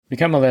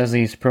Become a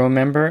Leslie's Pro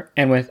member,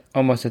 and with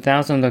almost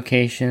 1,000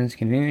 locations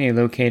conveniently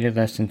located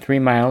less than 3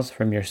 miles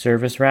from your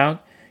service route,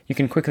 you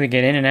can quickly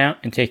get in and out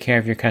and take care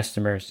of your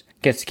customers.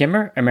 Get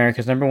Skimmer,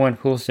 America's #1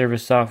 pool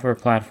service software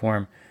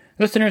platform.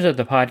 Listeners of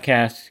the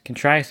podcast can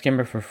try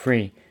Skimmer for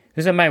free.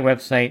 Visit my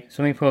website,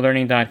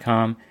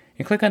 swimmingpoollearning.com,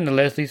 and click on the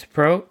Leslie's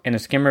Pro and the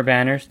Skimmer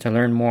banners to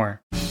learn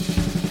more. The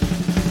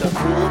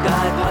Pool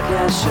Guy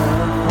Podcast Show.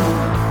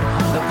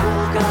 The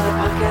Pool Guy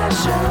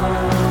Podcast Show.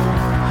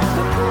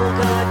 The Pool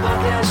Guy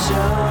Podcast Show.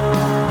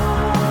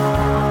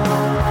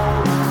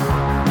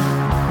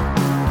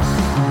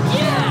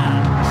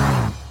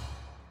 Yeah!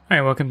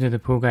 Alright, welcome to the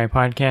Pool Guy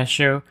Podcast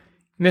Show.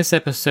 In this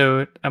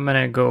episode, I'm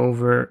going to go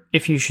over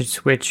if you should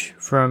switch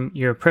from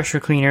your pressure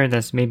cleaner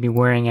that's maybe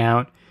wearing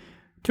out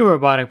to a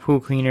robotic pool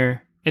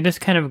cleaner. And this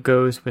kind of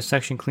goes with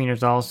suction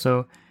cleaners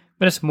also,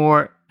 but it's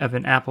more of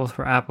an apples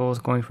for apples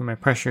going from a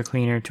pressure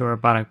cleaner to a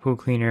robotic pool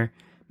cleaner,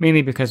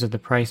 mainly because of the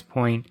price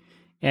point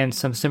and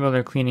some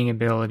similar cleaning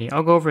ability.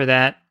 I'll go over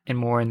that and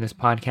more in this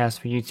podcast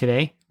for you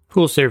today.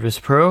 Pool Service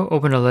Pro.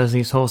 Open a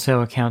Leslie's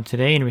wholesale account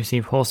today and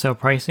receive wholesale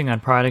pricing on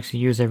products you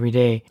use every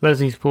day.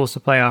 Leslie's Pool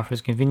Supply offers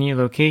convenient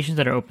locations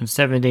that are open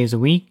 7 days a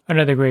week.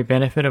 Another great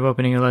benefit of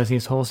opening a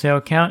Leslie's wholesale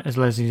account is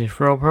Leslie's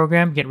referral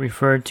program. Get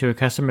referred to a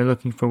customer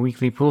looking for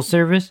weekly pool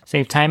service.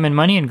 Save time and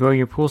money and grow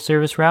your pool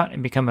service route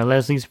and become a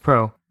Leslie's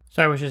Pro.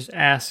 So I was just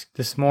asked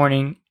this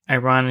morning,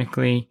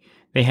 ironically,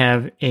 they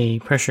have a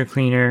pressure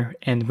cleaner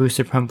and the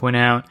booster pump went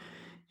out,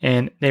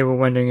 and they were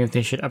wondering if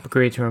they should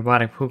upgrade to a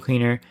robotic pool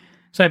cleaner.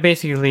 So I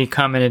basically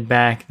commented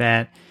back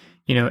that,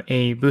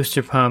 a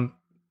booster pump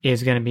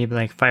is going to be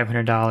like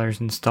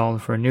 $500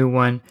 installed for a new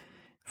one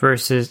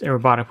versus a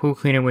robotic pool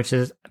cleaner, which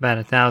is about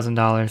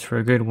 $1,000 for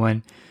a good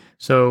one.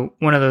 So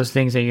one of those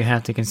things that you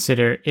have to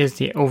consider is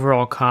the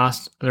overall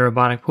cost of the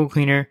robotic pool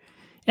cleaner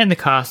and the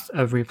cost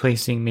of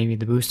replacing maybe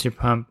the booster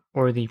pump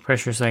or the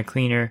pressure side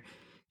cleaner.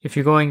 If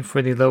you're going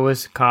for the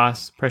lowest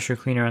cost pressure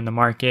cleaner on the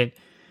market,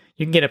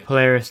 you can get a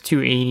Polaris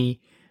 280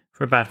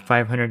 for about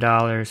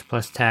 $500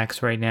 plus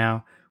tax right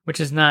now,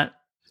 which is not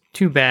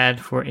too bad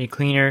for a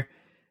cleaner.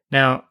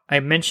 Now, I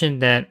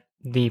mentioned that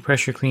the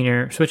pressure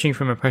cleaner, switching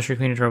from a pressure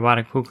cleaner to a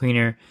robotic pool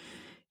cleaner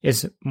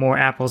is more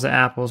apples to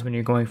apples when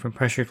you're going from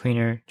pressure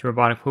cleaner to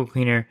robotic pool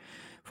cleaner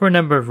for a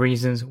number of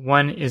reasons.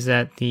 One is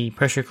that the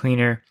pressure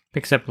cleaner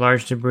picks up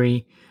large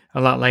debris a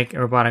lot like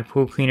a robotic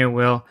pool cleaner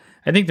will.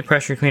 I think the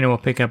pressure cleaner will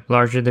pick up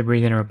larger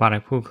debris than a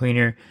robotic pool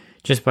cleaner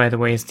just by the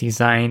way it's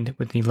designed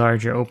with the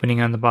larger opening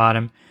on the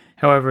bottom.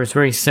 However, it's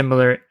very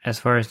similar as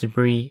far as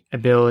debris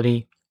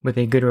ability with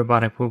a good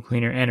robotic pool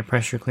cleaner and a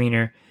pressure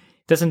cleaner.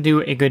 It doesn't do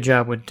a good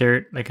job with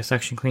dirt like a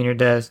suction cleaner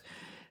does,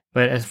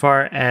 but as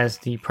far as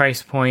the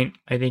price point,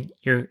 I think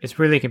it's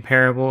really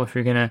comparable. If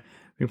you're going to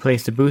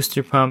replace the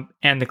booster pump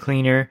and the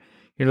cleaner,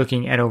 you're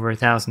looking at over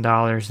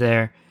 $1,000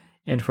 there.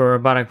 And for a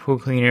robotic pool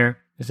cleaner,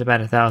 it's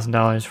about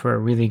 $1,000 for a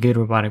really good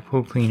robotic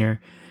pool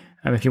cleaner.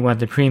 If you want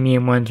the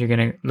premium ones, you're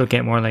going to look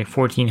at more like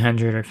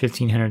 $1,400 or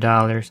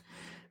 $1,500.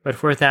 But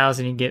for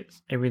 $1,000, you get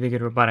a really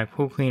good robotic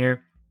pool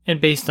cleaner.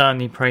 And based on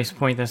the price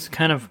point, that's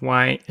kind of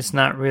why it's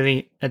not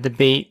really a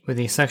debate with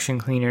a suction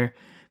cleaner,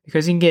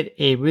 because you can get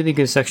a really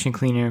good suction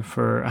cleaner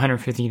for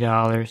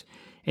 $150,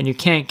 and you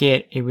can't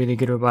get a really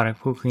good robotic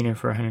pool cleaner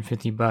for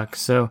 $150.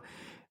 So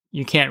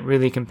you can't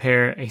really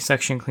compare a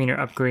suction cleaner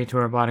upgrade to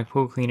a robotic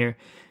pool cleaner.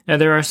 Now,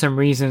 there are some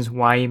reasons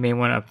why you may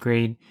want to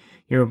upgrade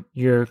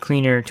your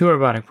cleaner to a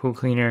robotic pool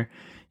cleaner,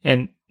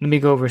 and let me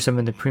go over some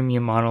of the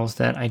premium models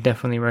that I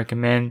definitely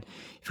recommend.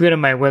 If you go to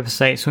my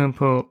website,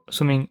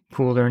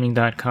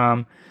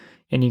 swimmingpoollearning.com,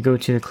 and you go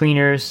to the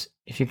cleaners,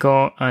 if you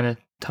go on the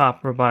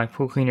top robotic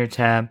pool cleaner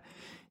tab,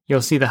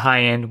 you'll see the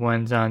high-end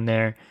ones on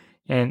there.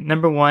 And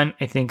number one,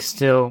 I think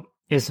still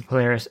is the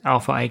Polaris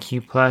Alpha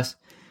IQ Plus.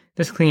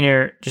 This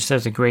cleaner just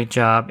does a great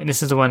job, and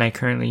this is the one I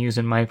currently use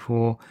in my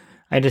pool.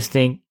 I just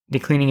think the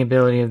cleaning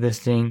ability of this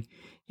thing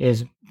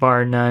is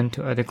bar none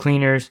to other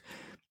cleaners,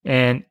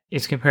 and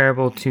it's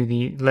comparable to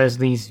the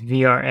Leslie's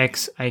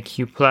VRX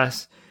IQ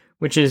Plus,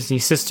 which is the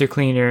sister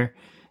cleaner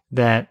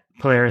that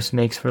Polaris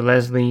makes for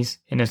Leslie's,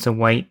 and it's a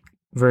white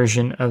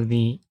version of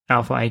the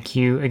Alpha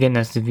IQ. Again,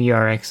 that's the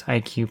VRX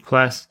IQ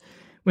Plus,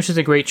 which is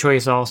a great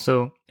choice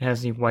also. It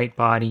has the white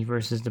body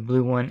versus the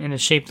blue one, and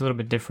it's shaped a little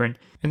bit different.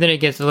 And then it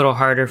gets a little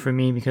harder for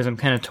me because I'm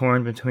kind of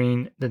torn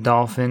between the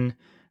Dolphin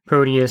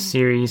Proteus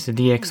series, the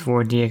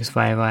DX4,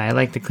 DX5i. I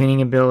like the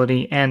cleaning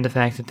ability and the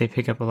fact that they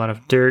pick up a lot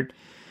of dirt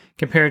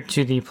compared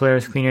to the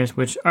Polaris cleaners,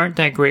 which aren't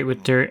that great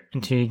with dirt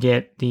until you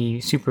get the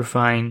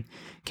superfine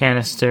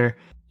canister.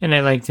 And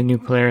I like the new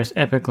Polaris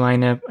Epic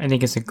lineup. I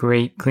think it's a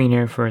great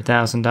cleaner for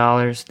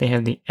 $1,000. They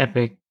have the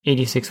Epic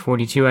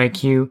 8642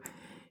 IQ,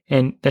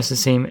 and that's the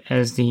same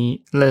as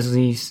the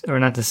Leslie's, or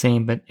not the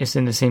same, but it's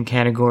in the same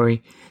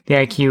category. The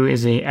IQ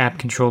is a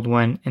app-controlled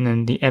one, and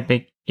then the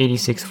Epic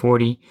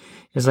 8640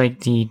 is like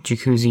the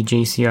Jacuzzi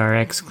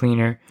JCRX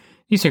cleaner.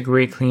 These are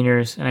great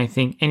cleaners, and I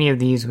think any of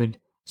these would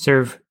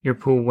serve your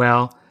pool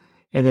well.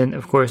 And then,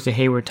 of course, the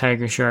Hayward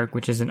Tiger Shark,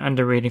 which is an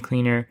underrated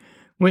cleaner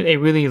with a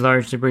really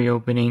large debris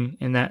opening,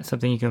 and that's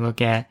something you can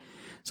look at.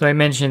 So I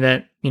mentioned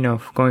that,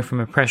 going from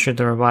a pressure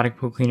to robotic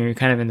pool cleaner, you're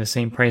kind of in the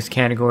same price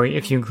category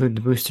if you include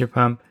the booster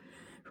pump.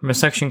 From a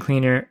suction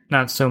cleaner,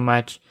 not so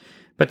much.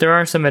 But there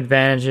are some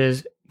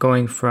advantages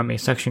going from a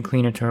suction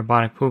cleaner to a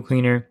robotic pool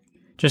cleaner,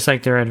 just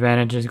like there are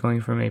advantages going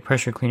from a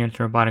pressure cleaner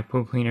to a robotic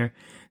pool cleaner.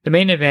 The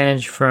main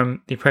advantage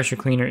from the pressure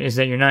cleaner is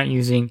that you're not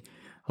using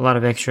a lot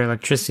of extra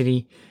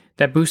electricity.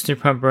 That booster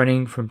pump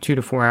running from 2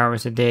 to 4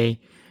 hours a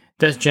day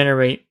does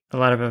generate a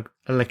lot of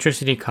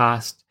electricity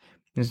cost.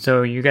 And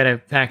so you got to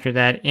factor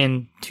that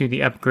into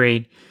the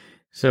upgrade.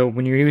 So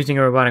when you're using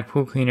a robotic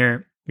pool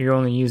cleaner, you're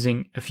only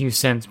using a few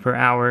cents per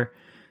hour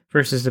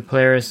versus the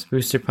Polaris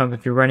booster pump.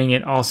 If you're running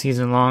it all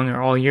season long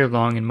or all year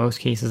long, in most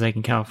cases like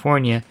in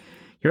California,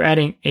 you're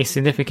adding a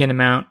significant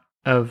amount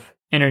of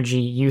energy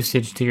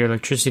usage to your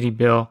electricity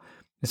bill.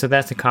 And so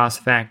that's a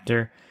cost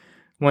factor.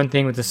 One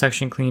thing with the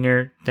suction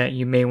cleaner that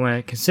you may want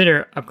to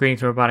consider upgrading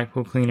to a robotic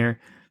pool cleaner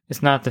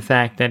is not the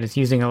fact that it's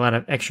using a lot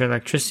of extra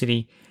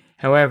electricity.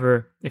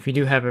 However, if you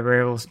do have a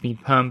variable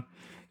speed pump,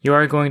 you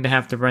are going to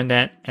have to run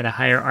that at a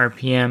higher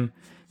RPM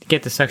to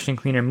get the suction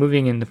cleaner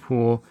moving in the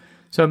pool.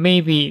 So it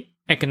may be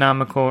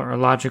economical or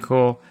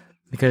logical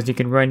because you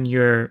can run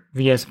your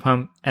VS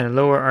pump at a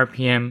lower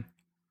RPM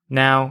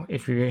now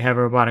if you have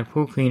a robotic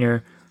pool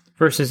cleaner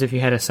versus if you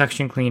had a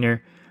suction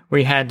cleaner where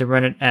you had to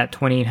run it at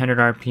 2800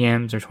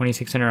 RPMs or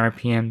 2600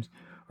 RPMs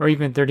or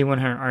even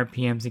 3100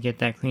 RPMs to get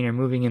that cleaner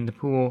moving in the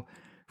pool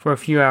for a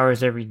few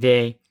hours every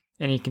day.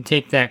 And you can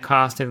take that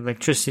cost of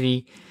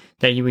electricity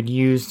that you would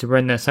use to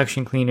run that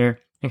suction cleaner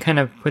and kind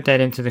of put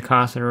that into the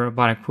cost of a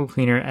robotic pool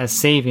cleaner as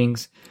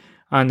savings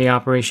on the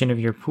operation of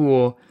your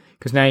pool,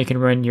 because now you can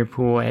run your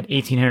pool at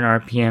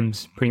 1800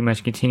 RPMs pretty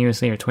much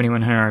continuously or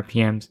 2100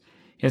 RPMs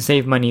and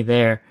save money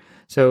there.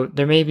 So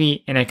there may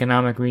be an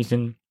economic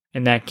reason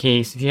in that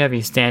case. If you have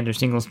a standard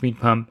single speed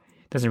pump,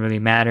 it doesn't really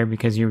matter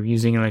because you're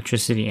using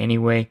electricity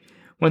anyway.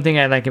 One thing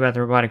I like about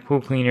the robotic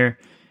pool cleaner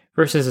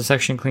versus a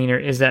suction cleaner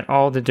is that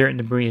all the dirt and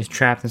debris is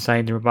trapped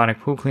inside the robotic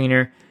pool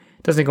cleaner.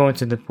 It doesn't go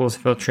into the pool's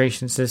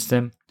filtration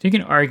system. So you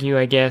can argue,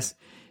 I guess,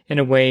 in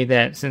a way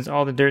that since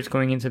all the dirt's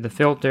going into the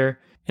filter,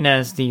 and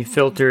as the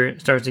filter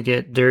starts to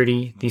get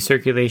dirty, the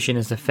circulation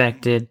is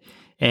affected,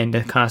 and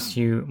it costs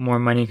you more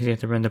money because you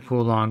have to run the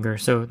pool longer.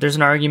 So there's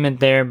an argument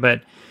there,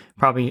 but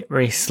probably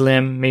very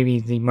slim. Maybe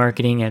the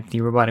marketing at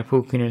the robotic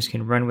pool cleaners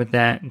can run with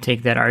that and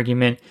take that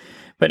argument.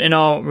 But in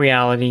all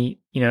reality,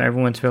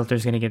 everyone's filter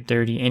is going to get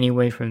dirty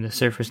anyway from the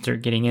surface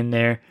dirt getting in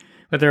there.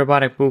 But the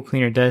robotic pool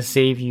cleaner does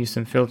save you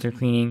some filter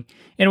cleaning,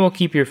 and it will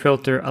keep your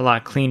filter a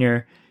lot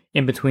cleaner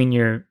in between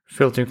your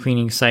filter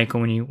cleaning cycle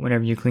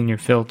whenever you clean your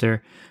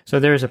filter. So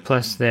there's a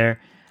plus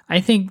there.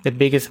 I think the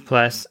biggest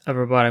plus of a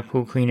robotic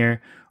pool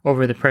cleaner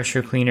over the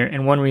pressure cleaner,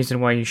 and one reason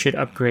why you should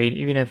upgrade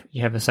even if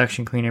you have a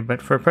suction cleaner,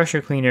 but for a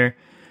pressure cleaner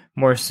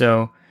more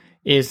so,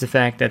 is the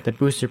fact that the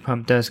booster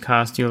pump does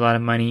cost you a lot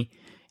of money,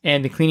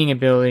 and the cleaning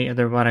ability of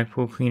the robotic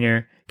pool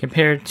cleaner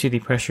compared to the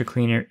pressure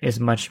cleaner is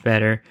much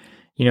better.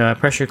 A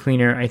pressure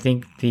cleaner, I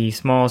think the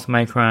smallest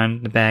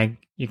micron, the bag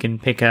you can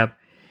pick up,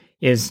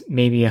 is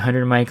maybe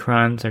 100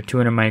 microns or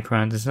 200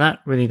 microns. It's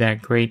not really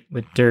that great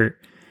with dirt.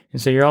 And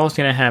so you're always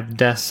going to have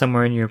dust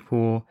somewhere in your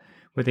pool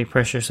with a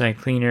pressure side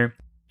cleaner.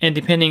 And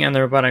depending on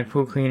the robotic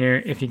pool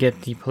cleaner, if you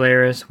get the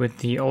Polaris with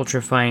the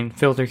ultrafine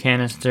filter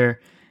canister,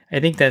 I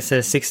think that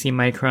says 60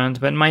 microns.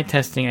 But in my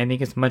testing, I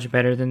think it's much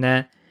better than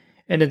that.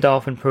 In the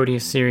Dolphin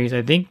Proteus series,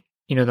 I think,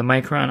 the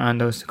micron on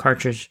those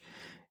cartridge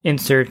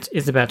inserts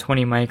is about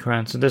 20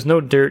 microns. So there's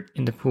no dirt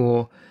in the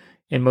pool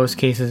in most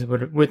cases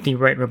with the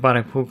right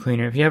robotic pool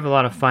cleaner. If you have a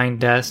lot of fine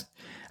dust,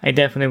 I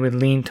definitely would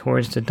lean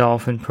towards the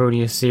Dolphin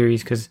Proteus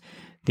series because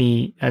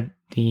the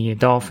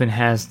Dolphin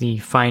has the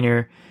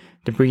finer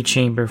debris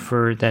chamber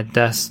for that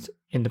dust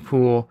in the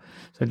pool.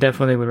 So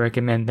definitely would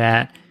recommend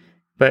that.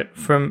 But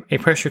from a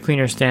pressure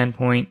cleaner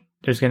standpoint,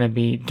 there's going to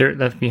be dirt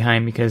left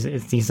behind because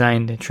it's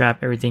designed to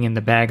trap everything in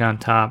the bag on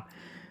top.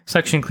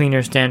 Suction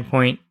cleaner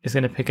standpoint is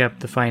going to pick up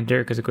the fine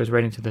dirt because it goes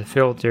right into the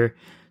filter.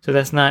 So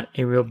that's not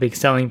a real big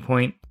selling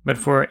point. But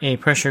for a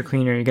pressure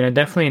cleaner, you're going to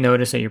definitely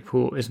notice that your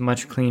pool is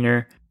much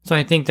cleaner. So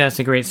I think that's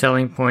a great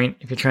selling point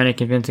if you're trying to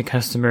convince a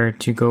customer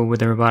to go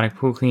with a robotic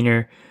pool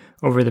cleaner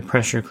over the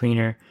pressure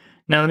cleaner.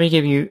 Now let me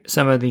give you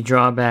some of the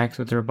drawbacks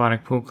with the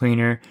robotic pool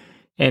cleaner.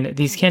 And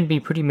these can be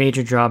pretty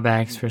major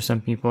drawbacks for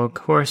some people. Of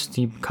course,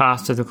 the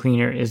cost of the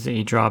cleaner is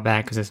a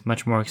drawback because it's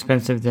much more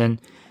expensive than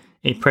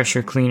a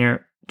pressure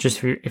cleaner.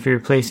 Just if you're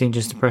replacing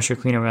just the pressure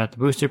cleaner without the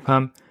booster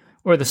pump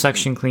or the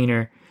suction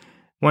cleaner.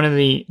 One of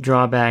the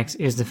drawbacks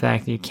is the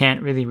fact that you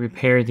can't really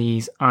repair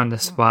these on the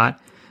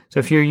spot. So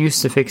if you're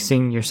used to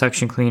fixing your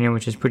suction cleaner,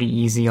 which is pretty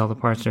easy, all the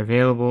parts are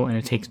available and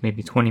it takes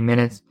maybe 20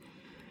 minutes.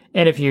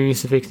 And if you're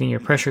used to fixing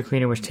your pressure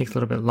cleaner, which takes a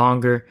little bit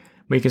longer,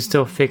 but you can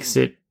still fix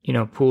it,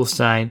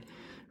 poolside.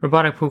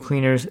 Robotic pool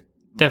cleaners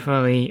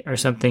definitely are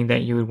something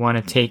that you would want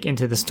to take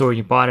into the store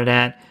you bought it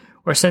at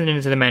or send it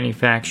into the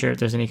manufacturer if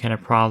there's any kind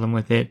of problem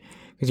with it,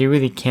 because you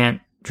really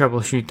can't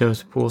troubleshoot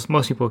those pools.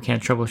 Most people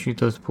can't troubleshoot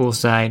those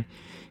poolside.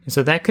 And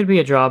so that could be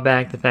a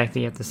drawback, the fact that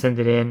you have to send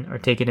it in or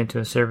take it into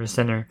a service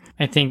center.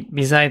 I think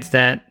besides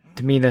that,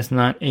 to me, that's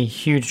not a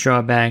huge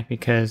drawback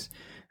because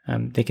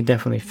they can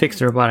definitely fix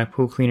the robotic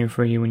pool cleaner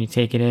for you when you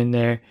take it in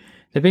there.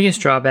 The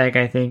biggest drawback,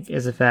 I think,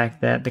 is the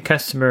fact that the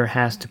customer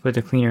has to put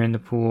the cleaner in the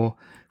pool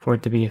for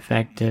it to be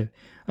effective.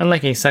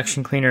 Unlike a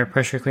suction cleaner or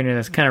pressure cleaner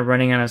that's kind of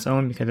running on its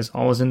own because it's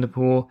always in the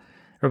pool,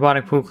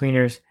 robotic pool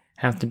cleaners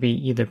have to be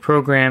either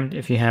programmed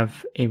if you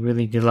have a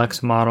really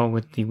deluxe model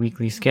with the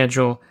weekly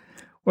schedule,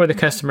 or the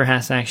customer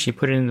has to actually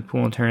put it in the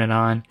pool and turn it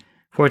on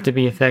for it to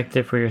be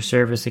effective for your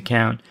service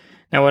account.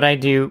 Now, what I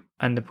do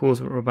on the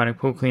pools with robotic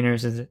pool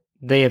cleaners is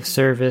day of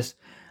service,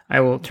 I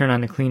will turn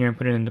on the cleaner and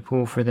put it in the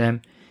pool for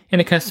them. And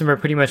the customer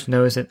pretty much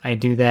knows that I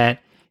do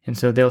that, and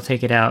so they'll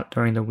take it out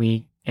during the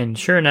week. And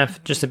sure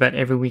enough, just about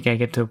every week I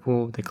get to a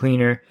pool, the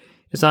cleaner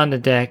is on the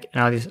deck,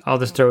 and I'll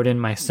just throw it in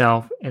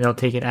myself, and they'll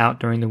take it out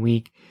during the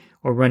week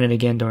or run it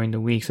again during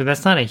the week. So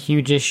that's not a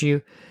huge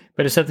issue,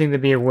 but it's something to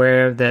be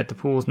aware of, that the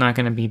pool is not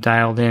going to be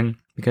dialed in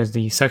because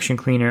the suction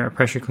cleaner or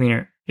pressure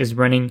cleaner is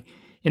running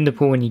in the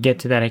pool when you get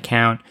to that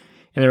account,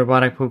 and the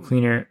robotic pool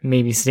cleaner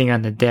may be sitting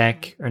on the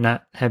deck or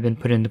not have been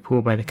put in the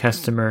pool by the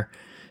customer.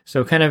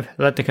 So kind of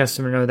let the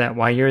customer know that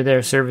while you're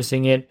there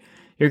servicing it,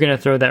 you're going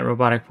to throw that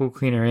robotic pool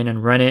cleaner in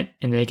and run it,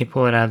 and they can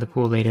pull it out of the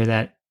pool later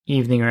that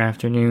evening or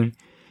afternoon.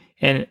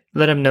 And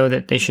let them know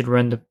that they should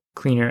run the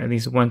cleaner at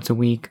least once a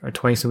week or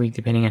twice a week,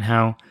 depending on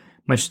how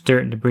much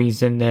dirt and debris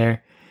is in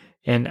there.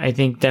 And I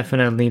think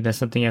definitely that's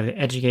something you have to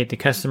educate the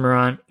customer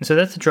on. So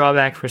that's a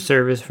drawback for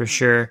service for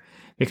sure,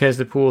 because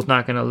the pool's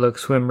not going to look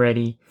swim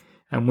ready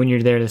when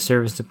you're there to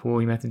service the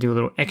pool. You have to do a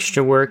little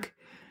extra work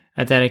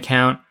at that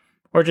account,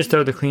 or just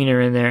throw the cleaner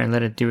in there and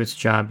let it do its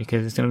job,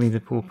 because it's going to leave the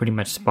pool pretty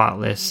much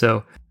spotless.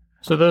 So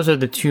those are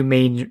the two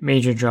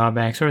major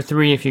drawbacks, or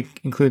three if you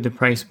include the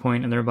price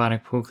point of the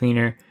robotic pool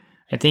cleaner.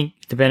 I think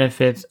the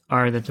benefits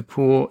are that the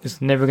pool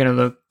is never going to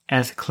look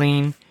as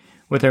clean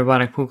with a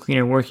robotic pool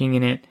cleaner working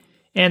in it,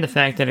 and the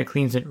fact that it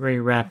cleans it very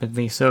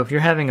rapidly. So if you're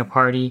having a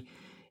party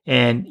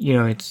and,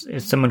 it's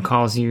someone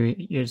calls you,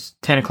 it's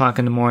 10 o'clock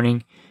in the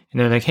morning, and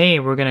they're like, hey,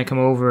 we're going to come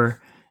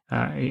over.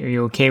 Are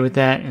you okay with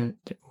that? And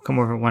we'll come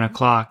over at 1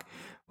 o'clock.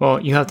 Well,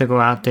 you have to go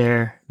out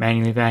there,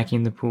 manually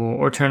vacuum the pool,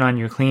 or turn on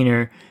your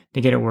cleaner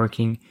to get it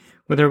working.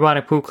 With a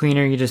robotic pool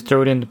cleaner, you just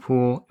throw it in the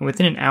pool, and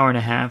within an hour and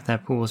a half,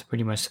 that pool is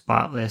pretty much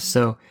spotless.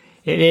 So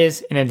it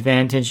is an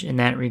advantage in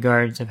that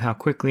regards of how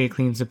quickly it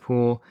cleans the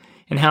pool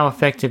and how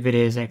effective it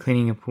is at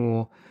cleaning a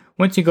pool.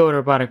 Once you go to a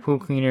robotic pool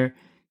cleaner,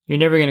 you're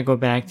never going to go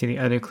back to the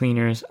other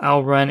cleaners.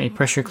 I'll run a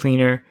pressure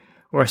cleaner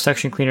or a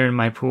suction cleaner in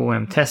my pool when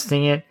I'm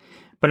testing it.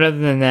 But other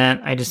than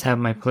that, I just have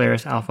my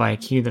Polaris Alpha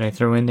IQ that I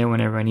throw in there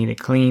whenever I need it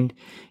cleaned.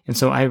 And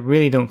so I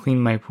really don't clean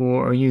my pool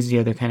or use the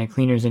other kind of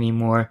cleaners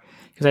anymore,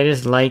 because I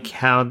just like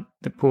how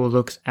the pool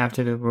looks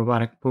after the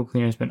robotic pool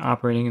cleaner has been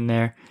operating in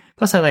there.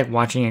 Plus, I like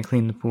watching it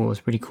clean the pool.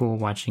 It's pretty cool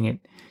watching it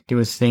do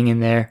its thing in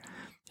there.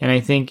 And I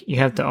think you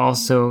have to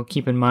also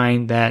keep in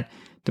mind that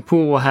the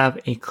pool will have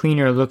a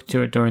cleaner look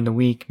to it during the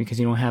week because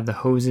you don't have the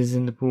hoses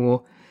in the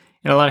pool.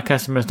 And a lot of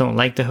customers don't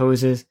like the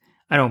hoses.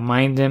 I don't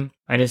mind them.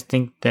 I just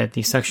think that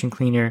the suction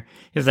cleaner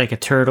is like a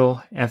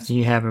turtle after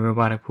you have a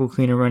robotic pool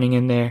cleaner running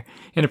in there.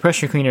 And the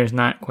pressure cleaner is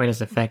not quite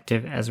as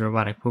effective as a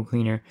robotic pool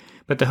cleaner.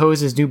 But the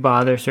hoses do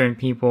bother certain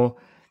people.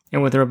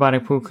 And with a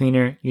robotic pool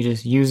cleaner, you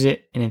just use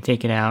it and then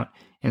take it out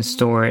and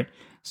store it.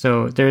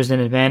 So there's an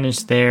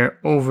advantage there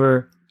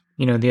over,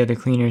 the other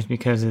cleaners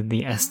because of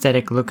the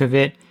aesthetic look of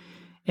it.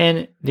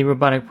 And the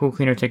robotic pool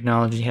cleaner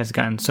technology has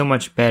gotten so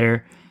much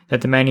better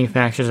that the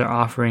manufacturers are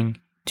offering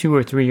 2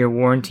 or 3 year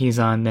warranties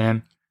on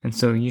them. And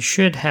so you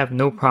should have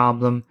no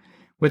problem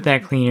with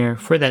that cleaner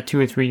for that 2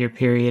 or 3 year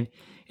period.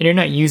 And you're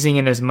not using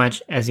it as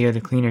much as the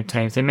other cleaner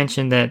types. I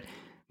mentioned that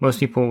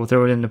most people will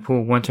throw it in the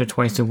pool once or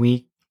twice a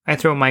week. I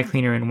throw my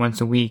cleaner in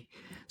once a week.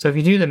 So if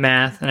you do the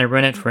math, and I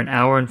run it for an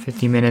hour and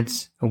 50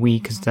 minutes a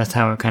week, because that's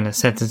how it kind of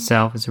sets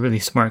itself. It's a really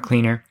smart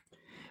cleaner.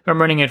 If I'm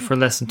running it for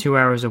less than 2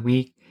 hours a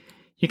week,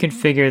 you can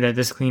figure that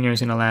this cleaner is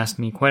going to last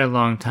me quite a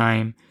long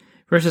time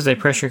versus a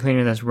pressure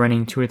cleaner that's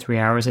running 2 or 3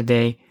 hours a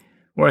day,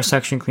 or a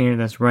suction cleaner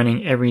that's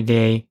running every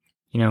day,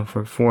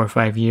 for 4 or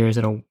 5 years.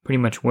 It'll pretty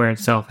much wear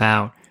itself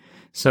out.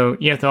 So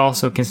you have to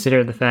also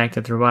consider the fact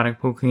that the robotic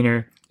pool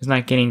cleaner is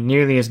not getting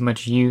nearly as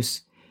much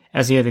use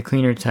as the other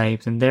cleaner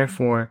types, and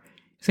therefore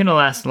it's going to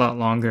last a lot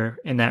longer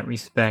in that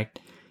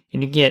respect.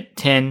 And you get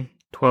 10,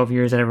 12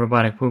 years out of a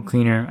robotic pool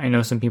cleaner. I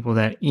know some people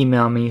that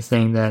email me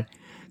saying that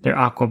their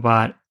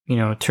Aquabot,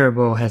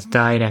 turbo has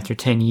died after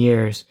 10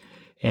 years.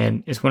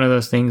 And it's one of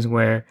those things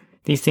where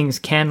these things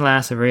can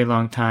last a very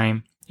long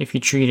time if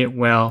you treat it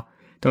well.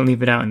 Don't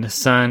leave it out in the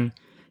sun.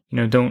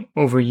 Don't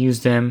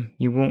overuse them.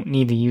 You won't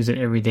need to use it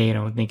every day, I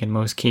don't think, in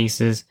most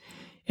cases.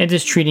 And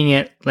just treating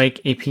it like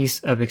a piece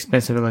of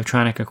expensive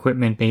electronic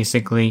equipment,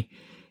 basically.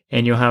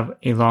 And you'll have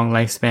a long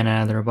lifespan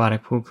out of the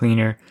robotic pool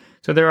cleaner.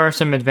 So there are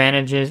some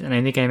advantages, and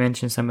I think I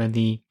mentioned some of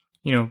the,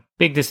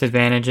 big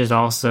disadvantages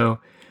also,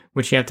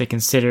 which you have to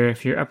consider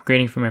if you're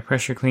upgrading from a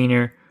pressure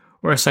cleaner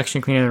or a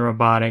suction cleaner to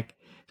robotic.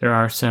 There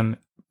are some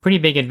pretty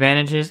big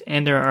advantages,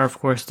 and there are, of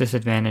course,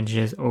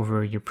 disadvantages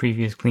over your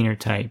previous cleaner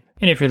type.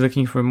 And if you're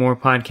looking for more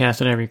podcasts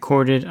that I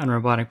recorded on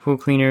robotic pool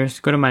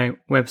cleaners, go to my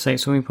website,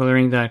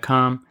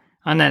 swimmingpoollearning.com.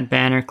 On that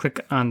banner,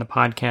 click on the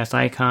podcast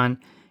icon,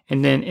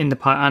 and then on the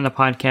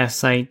podcast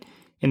site,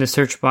 in the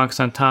search box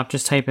on top,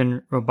 just type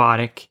in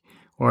robotic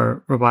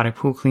or robotic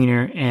pool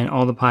cleaner, and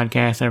all the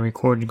podcasts I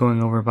recorded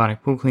going over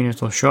robotic pool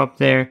cleaners will show up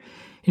there.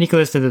 And you can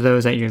listen to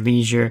those at your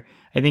leisure.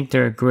 I think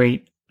they're a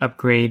great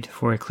upgrade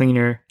for a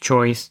cleaner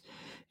choice.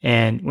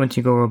 And once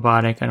you go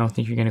robotic, I don't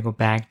think you're going to go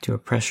back to a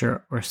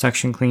pressure or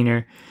suction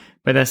cleaner.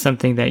 But that's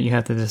something that you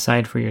have to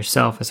decide for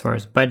yourself as far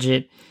as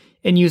budget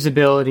and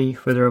usability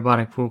for the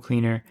robotic pool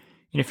cleaner.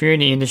 And if you're in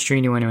the industry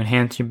and you want to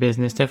enhance your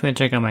business, definitely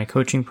check out my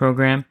coaching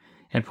program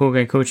at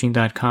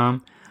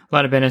poolguycoaching.com. A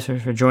lot of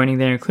benefits for joining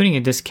there, including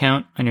a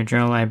discount on your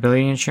general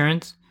liability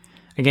insurance.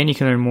 Again, you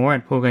can learn more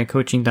at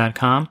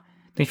poolguycoaching.com.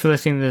 Thanks for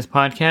listening to this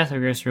podcast. Have a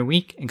great your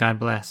week, and God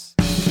bless.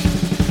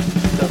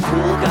 The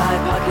Pool Guy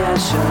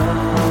Podcast Show.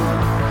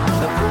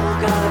 The Pool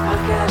Guy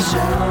Podcast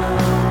Show.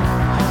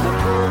 The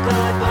Pool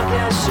Guy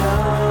Podcast Show.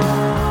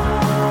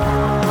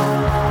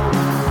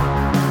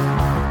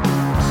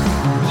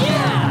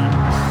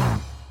 Yeah!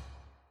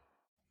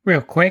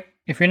 Real quick,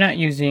 if you're not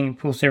using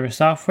pool service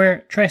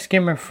software, try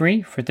Skimmer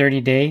free for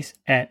 30 days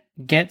at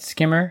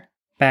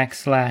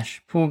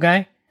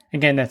getskimmer.com/poolguy.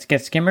 Again, that's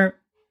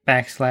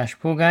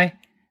getskimmer.com/poolguy.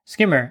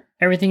 Skimmer,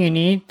 everything you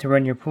need to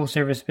run your pool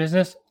service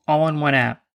business all in one app.